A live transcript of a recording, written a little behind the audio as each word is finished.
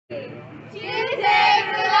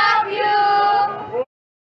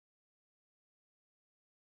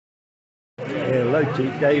Hello,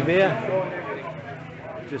 Chief Dave here.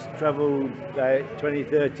 Just travelled about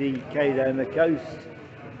 20-30 down the coast,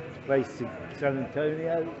 place to San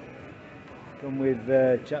Antonio. Come with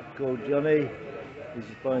a chap called Jonny. He's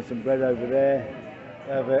just buying some bread over there.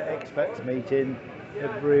 We have an expats meeting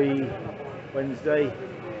every Wednesday,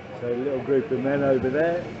 so a little group of men over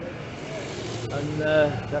there, and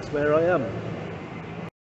that's where I am.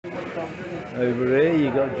 Over here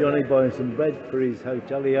you got Jonny buying some bread for his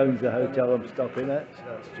hotel. He owns the hotel I'm stopping at, so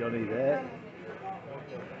that's Jonny there.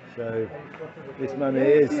 So this man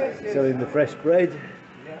here is selling the fresh bread,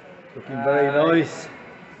 looking very nice.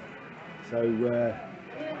 So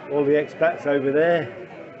all the expats over there,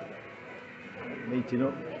 meeting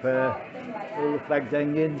up, all the flags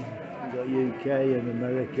hanging. We've got UK and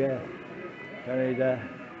America, Canada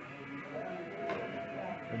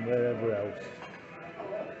and wherever else.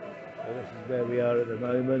 So this is where we are at the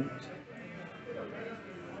moment.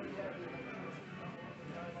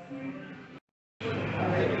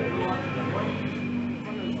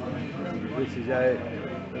 This is how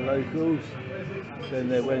the locals spend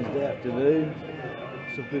their Wednesday afternoon,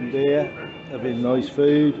 supping beer, having nice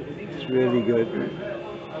food. It's really good.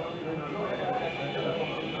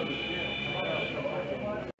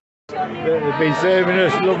 They've been serving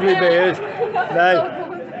us lovely beers. Now,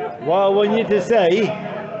 what I want you to say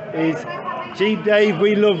is, Chief Dave,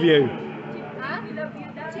 we love you.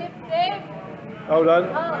 Chief Dave. Hold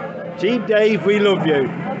on. Chief Dave, we love you.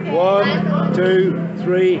 1, 2,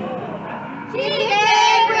 3. Chief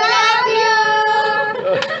Dave, we love you.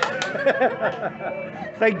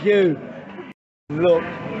 Thank you. Look,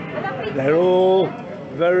 they're all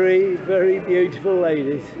very, very beautiful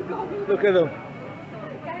ladies. Look at them.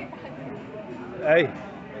 Hey,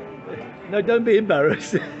 no, don't be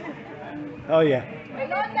embarrassed. Oh yeah.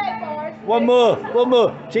 One more.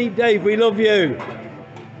 Chief Dave, we love you.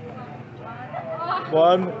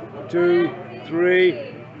 1, 2, 3.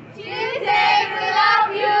 Chief Dave, we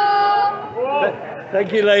love you.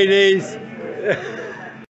 Thank you, ladies.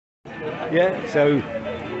 Yeah, so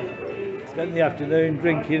spent the afternoon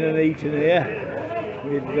drinking and eating here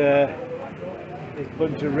with this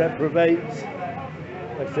bunch of reprobates.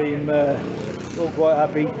 I seem all quite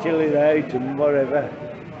happy, chilling out and whatever.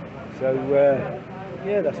 So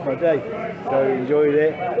yeah, that's my day. So enjoyed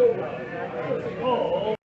it.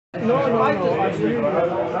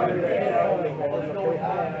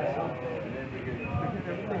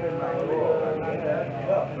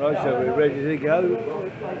 Right, so we're ready to go.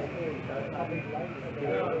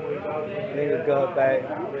 I think I've got about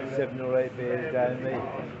 7 or 8 beers down me,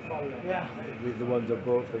 with the ones I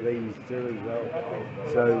bought for these too as well.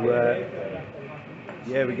 So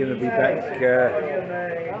yeah, we're going to be back in Eiber.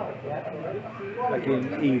 I think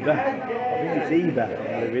it's Eiber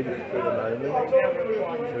I'm living at the moment.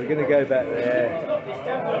 So we're going to go back there,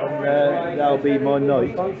 and that'll be my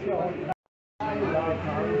night.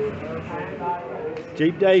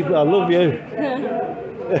 Chief Dave, I love you.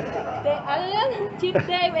 Chief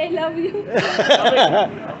Dave, I love you.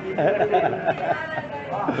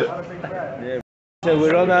 Yeah. So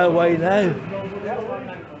we're on our way now.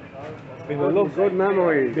 Been a Good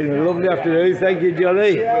memory. Been a lovely afternoon. Thank you,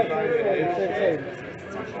 Jonny. Been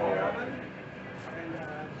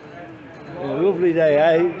a lovely day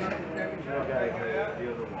out.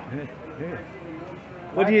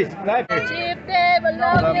 What do you like? Chief Dave, I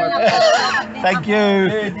love you. Thank you.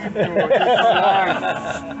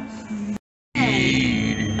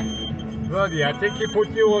 Roddy, I think he put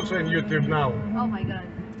you also on YouTube now. Oh my God.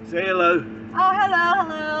 Say hello. Oh,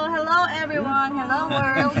 hello everyone. Hello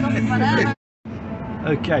world. Whatever.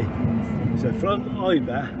 Okay, so from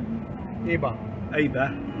Eiber, Eiber.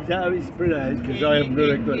 is that how it's pronounced? Because I haven't got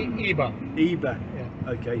a clue. Eiber. Eiber.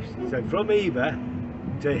 Yeah. Okay, so from Eiber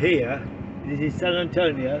to here, this is San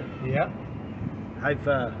Antonio. Yeah. How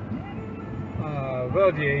far?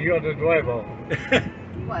 Roddy, you're the driver.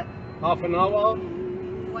 What? Half an hour?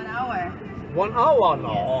 1 hour. 1 hour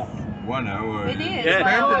now. 1 hour. It is. Yeah.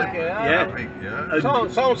 1 hour. Okay, Traffic, yeah.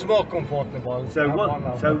 Sounds more comfortable. So than 1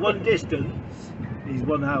 hour. one distance is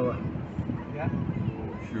 1 hour. Yeah.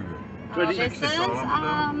 Sugar. 20 Distance,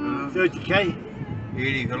 30k.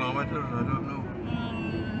 80 kilometers, I don't know.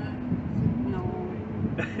 no.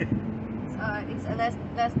 It's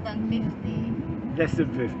less than 50. Less than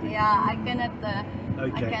 50. Yeah, I cannot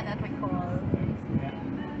Okay. recall.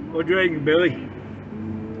 What do you reckon, Billy?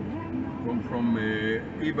 From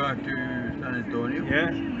Eiber to San Antonio.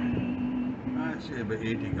 Yeah. I'd say about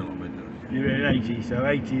 80 kilometers. You're at 80, so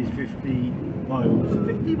 80 is 50 miles.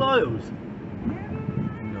 50 miles?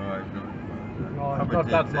 No, it's not. No, it's not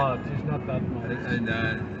that much. It's not that much. And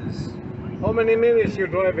How many minutes you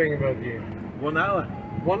driving, Roddy? 1 hour.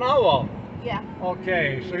 1 hour? Yeah.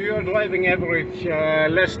 Okay, so you're driving average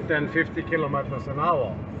less than 50 kilometers an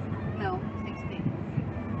hour. No, 60.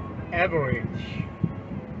 Average.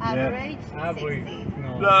 Average, Average. 60.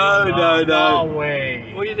 No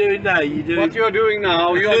way. What are you doing now? You doing? What you're doing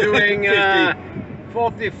now, you're doing 50.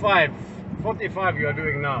 45. 45 you're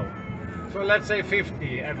doing now. So let's say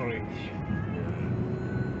 50 average.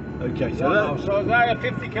 Okay, so No, that, so that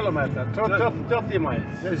 50 kilometers, So- 30 miles.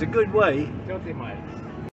 that's a good way. 30 miles.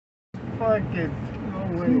 Fucking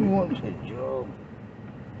who wants a job?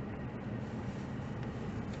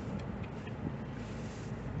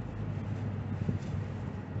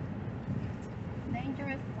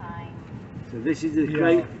 Dangerous time. So this is the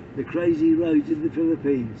Yeah. the crazy roads in the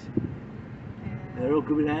Philippines. They're all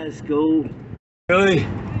coming out of school. Really?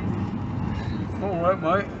 All right,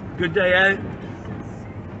 mate. Good day out.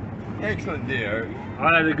 Excellent day out.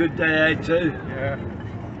 I had a good day out too. Yeah.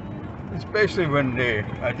 Especially when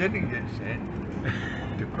I didn't get sent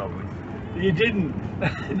to Providence. You didn't.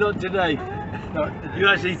 Not today. Not You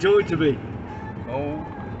actually talked to me. Oh,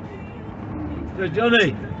 So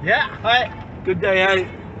Johnny, Yeah, hi. good day out.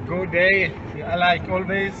 Good day. I like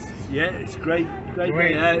always. Yeah, it's great Great,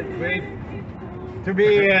 day out. great to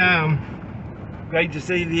be. Great to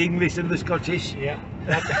see the English and the Scottish. Yeah.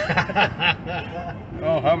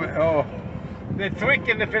 oh, The trick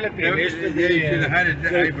in the Philippines you is to be. should have had it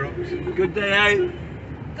at Eiber. Good day out.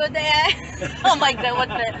 Good day. Oh my god, what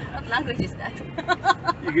language is that?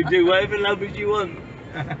 You can do whatever language you want.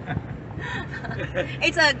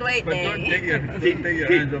 It's a great But don't take day. your, don't take your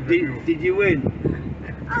hands off the wheel. Did you win?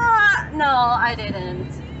 No, I didn't.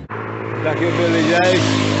 Back at Village House.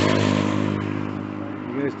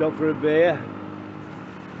 We're going to stop for a beer,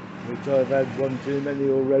 which I've had one too many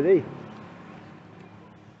already.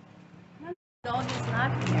 Dog is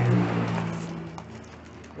not here.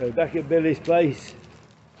 So back at Billy's place,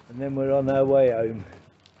 and then we're on our way home.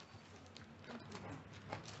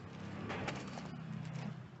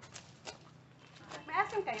 May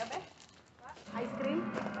asim kayo, be? Ice cream?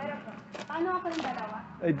 Paano ako ng dalawa?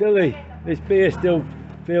 Hey Billy, this beer still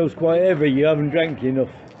feels quite heavy. You haven't drank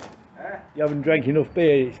enough. You haven't drank enough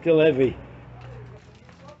beer. It's still heavy.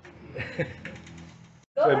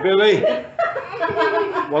 So Billy,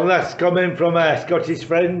 one last comment from our Scottish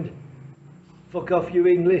friend. Fuck off, you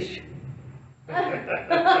English.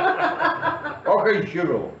 Okay,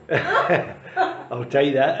 sure. I'll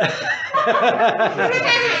take that.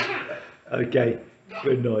 Okay,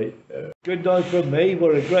 good night. Good night from me.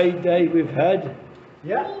 What a great day we've had.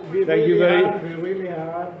 Yeah, we Thank you really very- hard, we really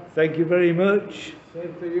hard. Thank you very much.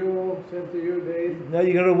 Same to you, Dave. Now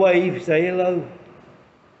you're going to wave, say hello.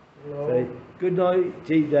 Hello. Say good night,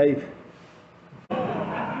 Chief Dave.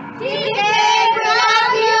 Chief,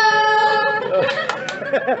 love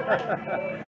you!